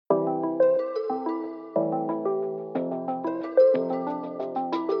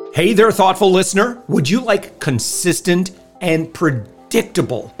Hey there, thoughtful listener. Would you like consistent and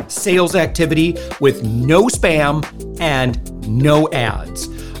predictable sales activity with no spam and no ads?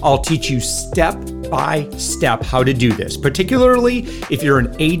 I'll teach you step by step how to do this, particularly if you're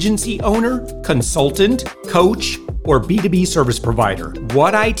an agency owner, consultant, coach, or B2B service provider.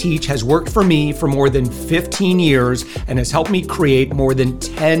 What I teach has worked for me for more than 15 years and has helped me create more than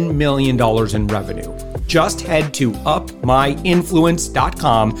 $10 million in revenue. Just head to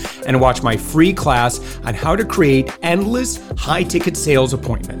upmyinfluence.com and watch my free class on how to create endless high-ticket sales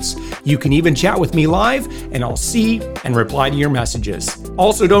appointments. You can even chat with me live, and I'll see and reply to your messages.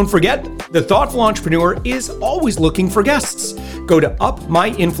 Also, don't forget, the Thoughtful Entrepreneur is always looking for guests. Go to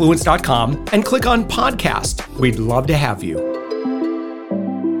upmyinfluence.com and click on podcast. We'd love to have you.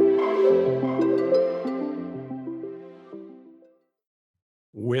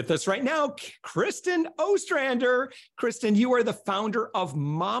 With us right now, Kristin Ostrander. Kristin, you are the founder of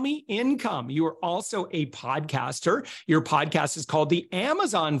Mommy Income. You are also a podcaster. Your podcast is called The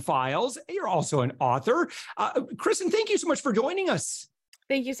Amazon Files. You're also an author. Kristin, thank you so much for joining us.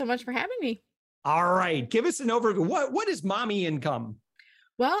 Thank you so much for having me. All right, give us an overview. What is Mommy Income?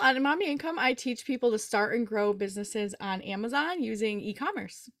 Well, on Mommy Income, I teach people to start and grow businesses on Amazon using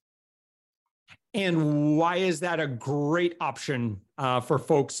e-commerce. And why is that a great option for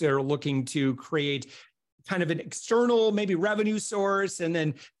folks that are looking to create kind of an external, maybe revenue source? And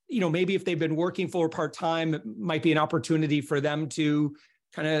then, maybe if they've been working full or part-time, it might be an opportunity for them to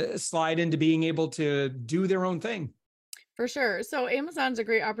kind of slide into being able to do their own thing. For sure. So Amazon's a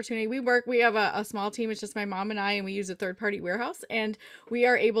great opportunity. We have a small team. It's just my mom and I, and we use a third-party warehouse, and we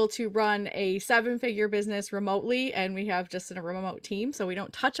are able to run a 7-figure business remotely, and we have just a remote team. So we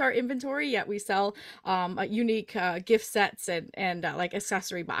don't touch our inventory, yet we sell unique gift sets and like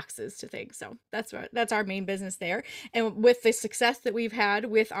accessory boxes to things. So that's our main business there. And with the success that we've had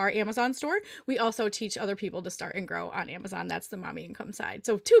with our Amazon store, we also teach other people to start and grow on Amazon. That's the Mommy Income side.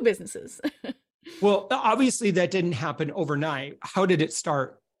 So 2 businesses. Well, obviously that didn't happen overnight. How did it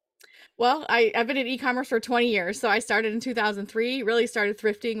start? Well, I've been in e-commerce for 20 years. So I started in 2003, really started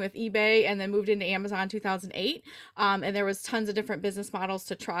thrifting with eBay, and then moved into Amazon 2008. And there was tons of different business models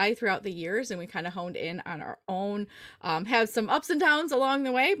to try throughout the years. And we kind of honed in on our own, had some ups and downs along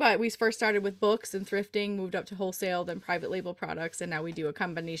the way, but we first started with books and thrifting, moved up to wholesale, then private label products. And now we do a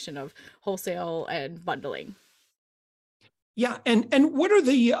combination of wholesale and bundling. Yeah. And what are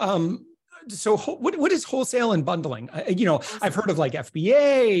the, so what is wholesale and bundling? I've heard of like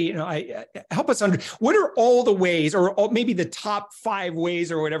FBA, help us what are all the ways, or maybe the top 5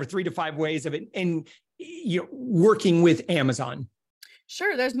 ways or whatever, 3 to 5 ways of it, and working with Amazon?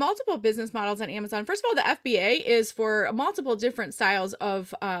 Sure. There's multiple business models on Amazon. First of all, the FBA is for multiple different styles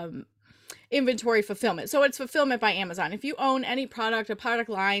of, inventory fulfillment. So it's fulfillment by Amazon. If you own any product, a product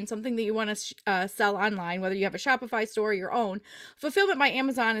line, something that you want to sell online, whether you have a Shopify store or your own, fulfillment by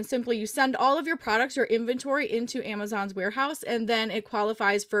Amazon is simply you send all of your products, your inventory into Amazon's warehouse, and then it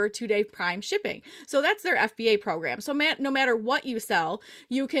qualifies for 2-day prime shipping. So that's their FBA program. So no matter what you sell,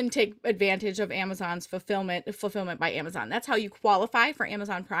 you can take advantage of Amazon's fulfillment by Amazon. That's how you qualify for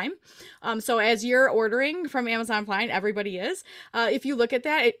Amazon Prime. So as you're ordering from Amazon Prime, everybody is. If you look at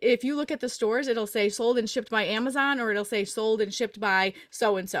that, if you look at the stores, it'll say sold and shipped by Amazon, or it'll say sold and shipped by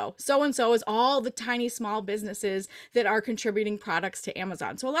so-and-so. So-and-so is all the tiny small businesses that are contributing products to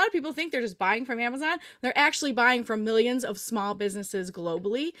Amazon. So a lot of people think they're just buying from Amazon. They're actually buying from millions of small businesses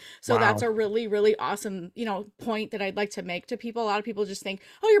globally. So wow. That's a really, really awesome, point that I'd like to make to people. A lot of people just think,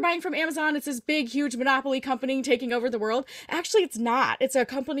 oh, you're buying from Amazon. It's this big, huge monopoly company taking over the world. Actually, it's not. It's a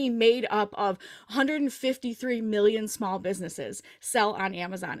company made up of 153 million small businesses sell on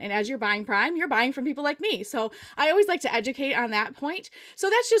Amazon. And as you're buying Prime, you're buying from people like me. So I always like to educate on that point. So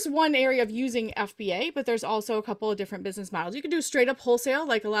that's just one area of using FBA, but there's also a couple of different business models. You can do straight up wholesale,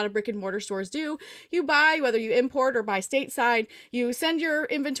 like a lot of brick and mortar stores do. You buy, whether you import or buy stateside, you send your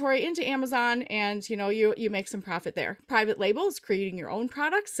inventory into Amazon, and you make some profit there. Private labels, creating your own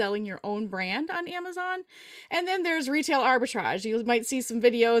products, selling your own brand on Amazon. And then there's retail arbitrage. You might see some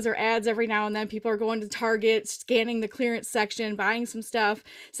videos or ads every now and then. People are going to Target, scanning the clearance section, buying some stuff,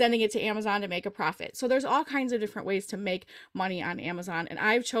 sending it to Amazon to make a profit. So there's all kinds of different ways to make money on Amazon. And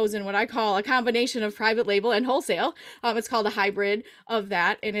I've chosen what I call a combination of private label and wholesale. It's called a hybrid of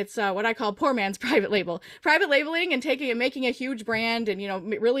that. And it's what I call poor man's private label. Private labeling and taking and making a huge brand and,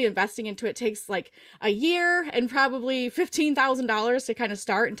 really investing into it takes like a year and probably $15,000 to kind of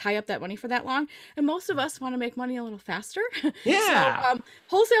start and tie up that money for that long. And most of us want to make money a little faster. Yeah. So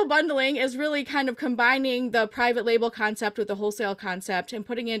wholesale bundling is really kind of combining the private label concept with the wholesale concept and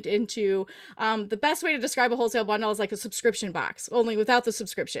putting it into to, the best way to describe a wholesale bundle is like a subscription box, only without the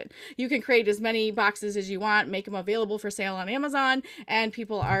subscription. You can create as many boxes as you want, make them available for sale on Amazon, and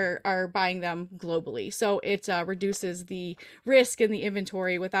people are buying them globally. So it reduces the risk in the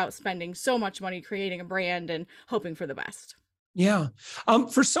inventory without spending so much money creating a brand and hoping for the best. Yeah.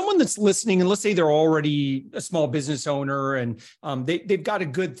 For someone that's listening, and let's say they're already a small business owner and they've got a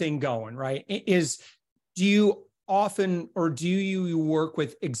good thing going, right? Do you often, or do you work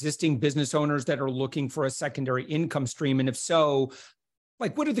with existing business owners that are looking for a secondary income stream? And if so,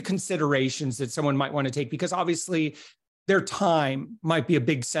 like, what are the considerations that someone might want to take? Because obviously their time might be a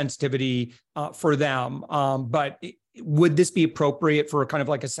big sensitivity for them. But would this be appropriate for a kind of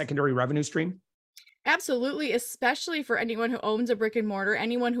like a secondary revenue stream? Absolutely, especially for anyone who owns a brick and mortar,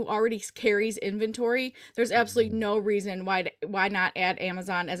 anyone who already carries inventory. There's absolutely no reason why not add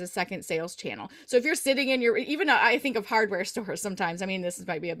Amazon as a second sales channel. So if you're sitting in your, even I think of hardware stores sometimes. I mean, this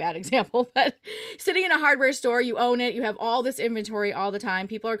might be a bad example, but sitting in a hardware store, you own it, you have all this inventory all the time.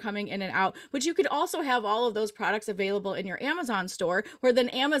 People are coming in and out, but you could also have all of those products available in your Amazon store, where then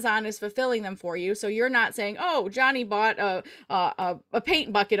Amazon is fulfilling them for you. So you're not saying, "Oh, Johnny bought a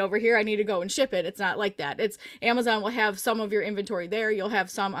paint bucket over here. I need to go and ship it." It's not like that. It's Amazon will have some of your inventory there. You'll have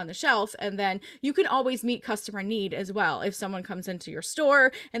some on the shelf, and then you can always meet customer need as well. If someone comes into your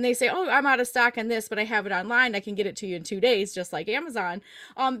store and they say, "Oh, I'm out of stock on this, but I have it online. I can get it to you in 2 days," just like Amazon,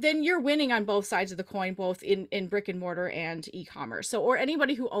 then you're winning on both sides of the coin, both in brick and mortar and e-commerce. So, or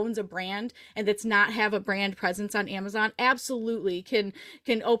anybody who owns a brand and that's not have a brand presence on Amazon, absolutely can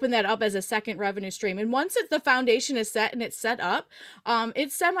open that up as a second revenue stream. And once the foundation is set and it's set up,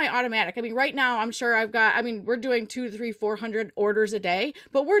 it's semi-automatic. I mean, right now, I'm sure we're doing 200, 300, 400 orders a day,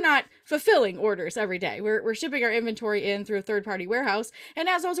 but we're not fulfilling orders every day. We're shipping our inventory in through a third-party warehouse. And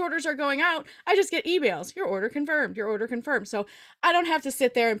as those orders are going out, I just get emails, your order confirmed, your order confirmed. So I don't have to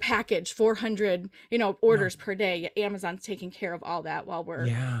sit there and package 400, orders per day. Amazon's taking care of all that while we're,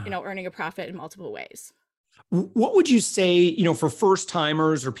 earning a profit in multiple ways. What would you say, for first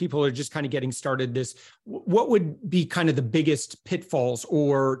timers or people who are just kind of getting started what would be kind of the biggest pitfalls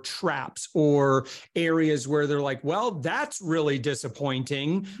or traps or areas where they're like, well, that's really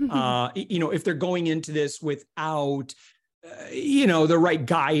disappointing. If they're going into this without, the right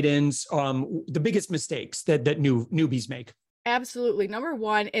guidance, the biggest mistakes that newbies make. Absolutely. Number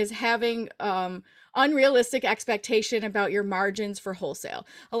one is having unrealistic expectation about your margins for wholesale.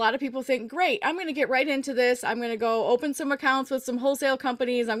 A lot of people think, great, I'm going to get right into this. I'm going to go open some accounts with some wholesale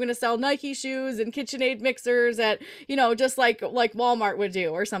companies. I'm going to sell Nike shoes and KitchenAid mixers at, just like Walmart would do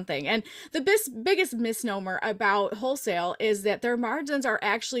or something. And the biggest misnomer about wholesale is that their margins are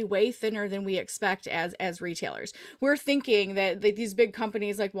actually way thinner than we expect as retailers. We're thinking that these big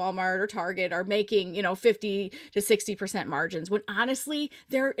companies like Walmart or Target are making, 50 to 60% margins, when honestly,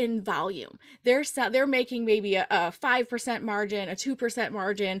 they're in volume. They're making maybe a 5% margin, a 2%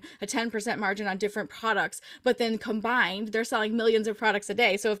 margin, a 10% margin on different products, but then combined, they're selling millions of products a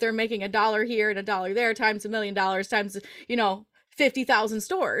day. So if they're making $1 here and $1 there times $1 million times, 50,000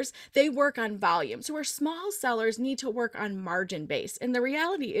 stores, they work on volume. So where small sellers need to work on margin base. And the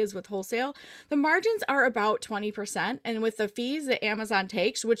reality is with wholesale, the margins are about 20%. And with the fees that Amazon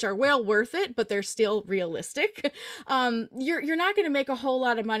takes, which are well worth it, but they're still realistic, you're not going to make a whole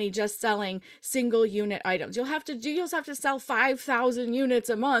lot of money just selling single unit items. You'll have to sell 5,000 units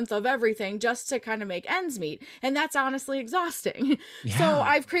a month of everything just to kind of make ends meet. And that's honestly exhausting. Yeah. So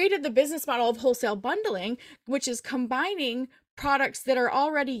I've created the business model of wholesale bundling, which is combining products that are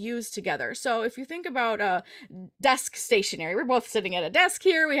already used together. So if you think about desk stationery, we're both sitting at a desk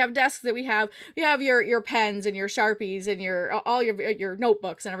here. We have desks that we have your pens and your Sharpies and all your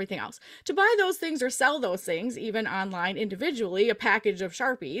notebooks and everything else. To buy those things or sell those things, even online individually, a package of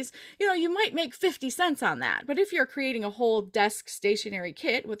Sharpies, you might make 50 cents on that. But if you're creating a whole desk stationery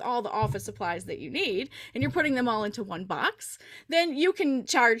kit with all the office supplies that you need, and you're putting them all into one box, then you can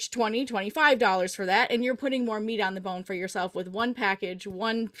charge $20, $25 for that, and you're putting more meat on the bone for yourself with one package,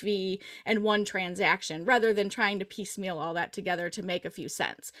 one fee, and one transaction, rather than trying to piecemeal all that together to make a few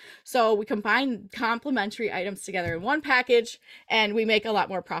cents. So we combine complementary items together in one package, and we make a lot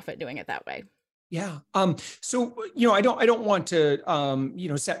more profit doing it that way. Yeah. So, I don't want to,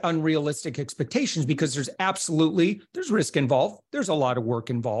 set unrealistic expectations, because there's risk involved. There's a lot of work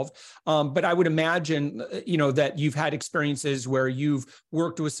involved. But I would imagine, that you've had experiences where you've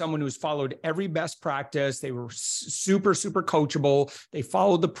worked with someone who's followed every best practice. They were super, super coachable. They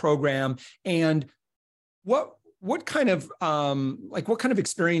followed the program. And what kind of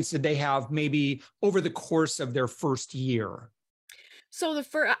experience did they have maybe over the course of their first year? So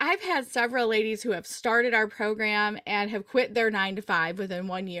I've had several ladies who have started our program and have quit their 9 to 5 within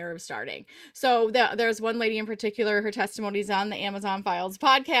 1 year of starting. So there's one lady in particular, her testimony's on the Amazon Files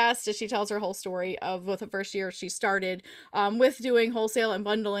podcast. She tells her whole story of what the first year she started with doing wholesale and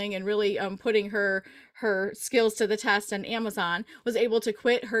bundling and really putting her skills to the test on Amazon, was able to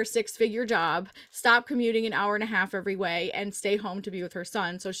quit her 6-figure job, stop commuting an hour and a half every way, and stay home to be with her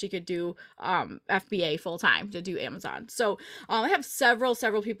son so she could do FBA full time to do Amazon. So I have several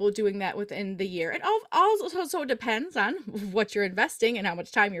people doing that within the year. And also depends on what you're investing and how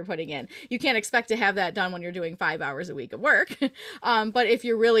much time you're putting in. You can't expect to have that done when you're doing 5 hours a week of work. But if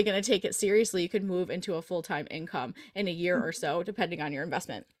you're really going to take it seriously, you could move into a full-time income in a year or so, depending on your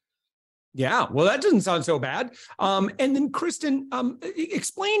investment. Yeah, well, that doesn't sound so bad. And then Kristin,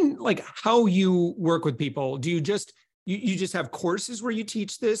 explain like how you work with people. Do you just you just have courses where you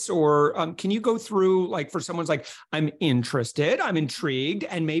teach this, or can you go through, like, for someone's like, I'm interested, I'm intrigued,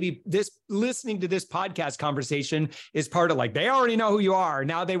 and maybe this listening to this podcast conversation is part of, like, they already know who you are.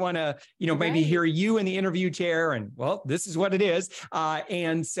 Now they want to, maybe hear you in the interview chair, and well, this is what it is.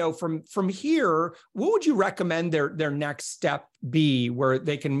 And so from here, what would you recommend their next step be, where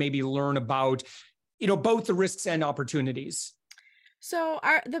they can maybe learn about, both the risks and opportunities? So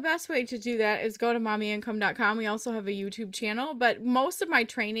the best way to do that is go to mommyincome.com. We also have a YouTube channel, but most of my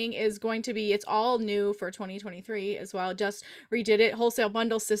training is going to be, it's all new for 2023 as well. Just redid it, Wholesale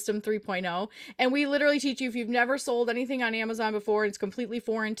Bundle System 3.0. And we literally teach you, if you've never sold anything on Amazon before, it's completely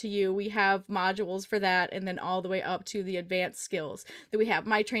foreign to you, we have modules for that, and then all the way up to the advanced skills that we have.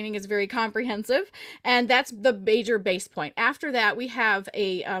 My training is very comprehensive, and that's the major base point. After that, we have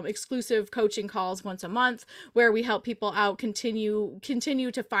a exclusive coaching calls once a month where we help people out continue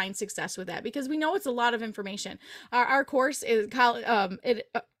to find success with that, because we know it's a lot of information. Our course is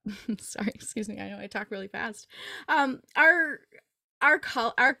sorry, excuse me, I know I talk really fast. Our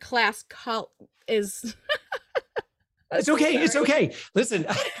class is It's okay. It's okay. Listen,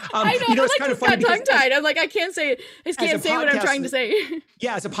 I know, it's kind of funny. Tongue tied. I'm like, I can't say what I'm trying to say.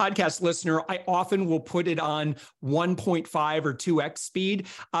 Yeah, as a podcast listener, I often will put it on 1.5 or 2x speed.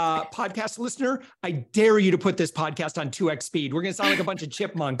 Podcast listener, I dare you to put this podcast on 2x speed. We're going to sound like a bunch of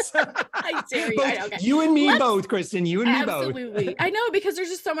chipmunks. I dare you. Okay. You and me both, Kristin. You and me both. Absolutely. I know, because there's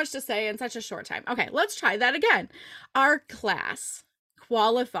just so much to say in such a short time. Okay, let's try that again. Our class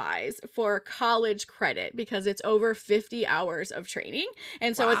qualifies for college credit because it's over 50 hours of training.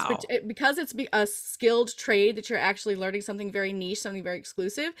 And so because it's a skilled trade that you're actually learning something very niche, something very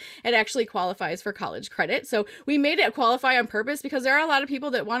exclusive, it actually qualifies for college credit. So we made it qualify on purpose because there are a lot of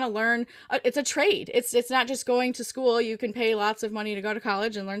people that want to learn. It's a trade. It's not just going to school. You can pay lots of money to go to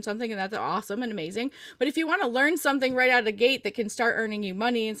college and learn something, and that's awesome and amazing. But if you want to learn something right out of the gate that can start earning you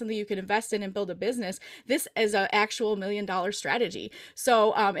money and something you can invest in and build a business, this is an actual $1 million strategy.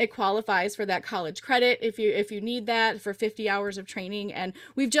 So it qualifies for that college credit if you need that for 50 hours of training. And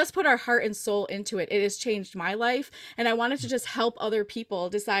we've just put our heart and soul into it. It has changed my life. And I wanted to just help other people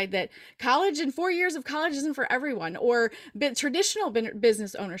decide that college and 4 years of college isn't for everyone, or traditional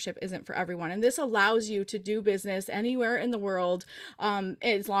business ownership isn't for everyone. And this allows you to do business anywhere in the world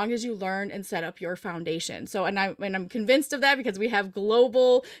as long as you learn and set up your foundation. So, and I'm convinced of that because we have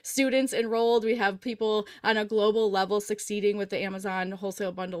global students enrolled. We have people on a global level succeeding with the Amazon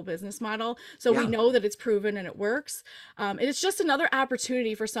wholesale bundle business model. So we know that it's proven and it works. It's just another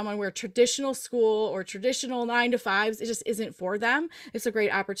opportunity for someone where traditional school or traditional 9 to 5s, it just isn't for them. It's a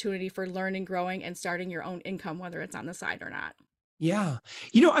great opportunity for learning, growing, and starting your own income, whether it's on the side or not. Yeah.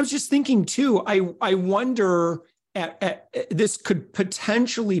 I was just thinking too, I wonder this could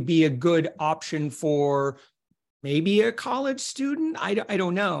potentially be a good option for maybe a college student. I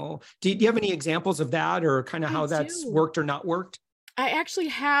don't know. Do you have any examples of that, or kind of how that's worked or not worked? I actually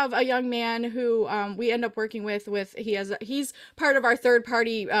have a young man who we end up working with he's part of our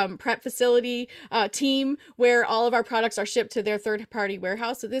third-party prep facility team, where all of our products are shipped to their third-party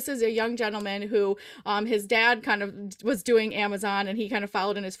warehouse. So this is a young gentleman who his dad kind of was doing Amazon, and he kind of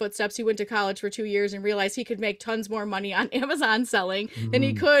followed in his footsteps. He went to college for 2 years and realized he could make tons more money on Amazon selling than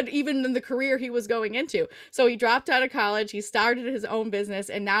he could even in the career he was going into. So he dropped out of college, he started his own business,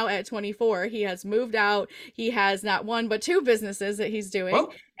 and now at 24, he has moved out. He has not one, but 2 businesses that he's doing.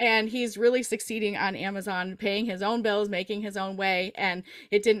 Whoa. And he's really succeeding on Amazon, paying his own bills, making his own way. And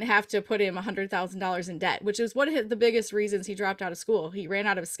it didn't have to put him $100,000 in debt, which is one of the biggest reasons he dropped out of school. He ran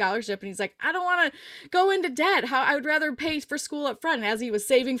out of scholarship and he's like, I don't want to go into debt. I would rather pay for school up front. And as he was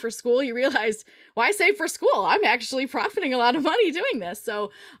saving for school, he realized, why save for school? I'm actually profiting a lot of money doing this.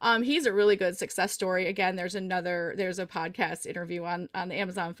 So he's a really good success story. Again, there's a podcast interview on the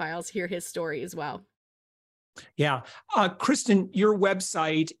Amazon Files. Hear his story as well. Yeah. Kristin, your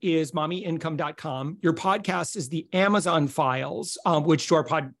website is mommyincome.com. Your podcast is the Amazon Files, which to our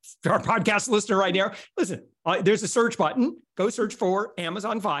podcast listener right now, listen, there's a search button. Go search for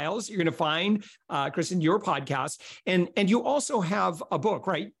Amazon Files. You're going to find, Kristin, your podcast. And you also have a book,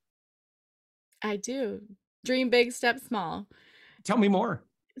 right? I do. Dream big, step small. Tell me more.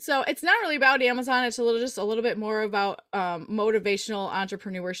 So it's not really about Amazon. It's just a little bit more about motivational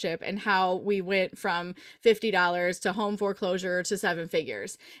entrepreneurship and how we went from $50 to home foreclosure to 7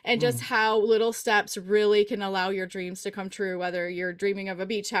 figures, and just how little steps really can allow your dreams to come true, whether you're dreaming of a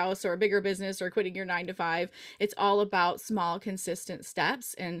beach house or a bigger business or quitting your 9-to-5. It's all about small, consistent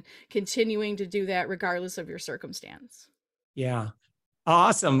steps and continuing to do that regardless of your circumstance. Yeah.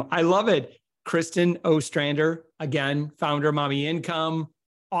 Awesome. I love it. Kristin Ostrander, again, founder of Mommy Income,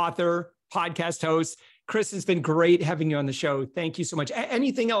 author, podcast host. Chris, it's been great having you on the show. Thank you so much.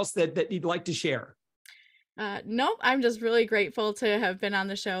 Anything else that you'd like to share? Nope. I'm just really grateful to have been on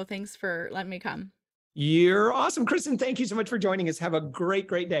the show. Thanks for letting me come. You're awesome. Kristin, thank you so much for joining us. Have a great,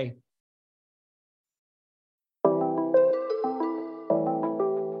 great day.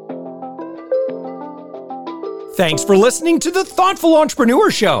 Thanks for listening to the Thoughtful Entrepreneur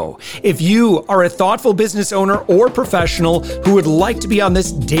Show. If you are a thoughtful business owner or professional who would like to be on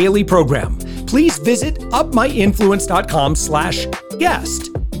this daily program, please visit upmyinfluence.com/guest.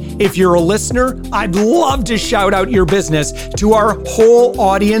 If you're a listener, I'd love to shout out your business to our whole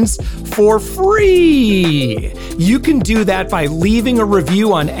audience for free. You can do that by leaving a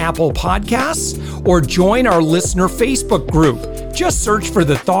review on Apple Podcasts or join our listener Facebook group. Just search for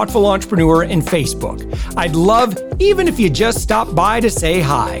The Thoughtful Entrepreneur in Facebook. I'd love, even if you just stop by to say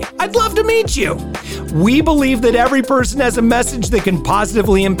hi, I'd love to meet you. We believe that every person has a message that can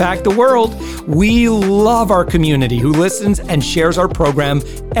positively impact the world. We love our community who listens and shares our program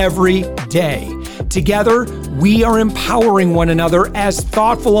every day. Together, we are empowering one another as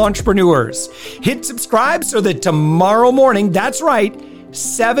thoughtful entrepreneurs. Hit subscribe so that tomorrow morning, that's right,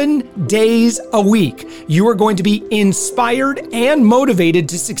 7 days a week, you are going to be inspired and motivated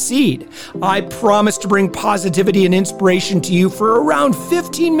to succeed. I promise to bring positivity and inspiration to you for around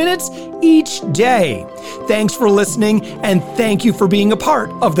 15 minutes each day. Thanks for listening, and thank you for being a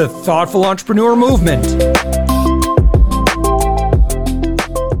part of the Thoughtful Entrepreneur movement.